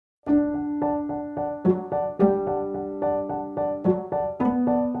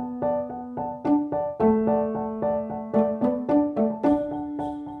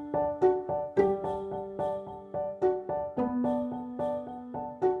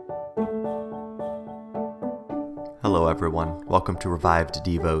Hello everyone, welcome to Revived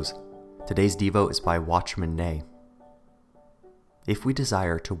Devos. Today's Devo is by Watchman Nee. If we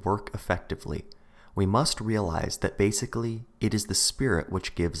desire to work effectively, we must realize that basically it is the Spirit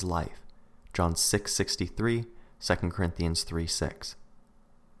which gives life. John 6:63, 2 Corinthians 3:6.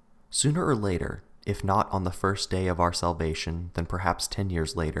 Sooner or later, if not on the first day of our salvation, then perhaps 10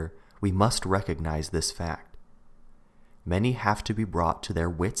 years later, we must recognize this fact. Many have to be brought to their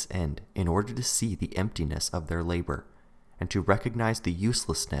wits' end in order to see the emptiness of their labor, and to recognize the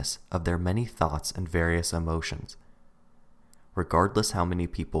uselessness of their many thoughts and various emotions. Regardless how many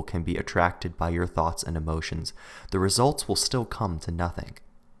people can be attracted by your thoughts and emotions, the results will still come to nothing.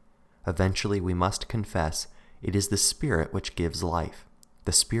 Eventually we must confess it is the Spirit which gives life.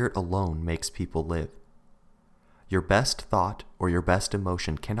 The Spirit alone makes people live. Your best thought or your best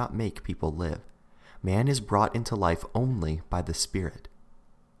emotion cannot make people live. Man is brought into life only by the Spirit.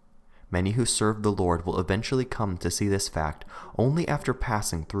 Many who serve the Lord will eventually come to see this fact only after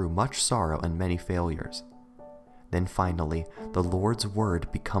passing through much sorrow and many failures. Then finally, the Lord's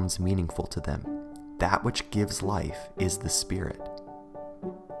word becomes meaningful to them. That which gives life is the Spirit.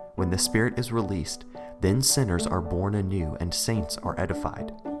 When the Spirit is released, then sinners are born anew and saints are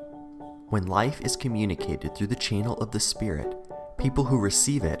edified. When life is communicated through the channel of the Spirit, people who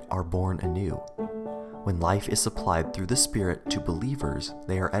receive it are born anew. When life is supplied through the Spirit to believers,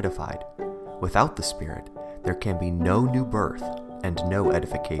 they are edified. Without the Spirit, there can be no new birth and no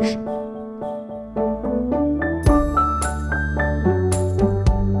edification.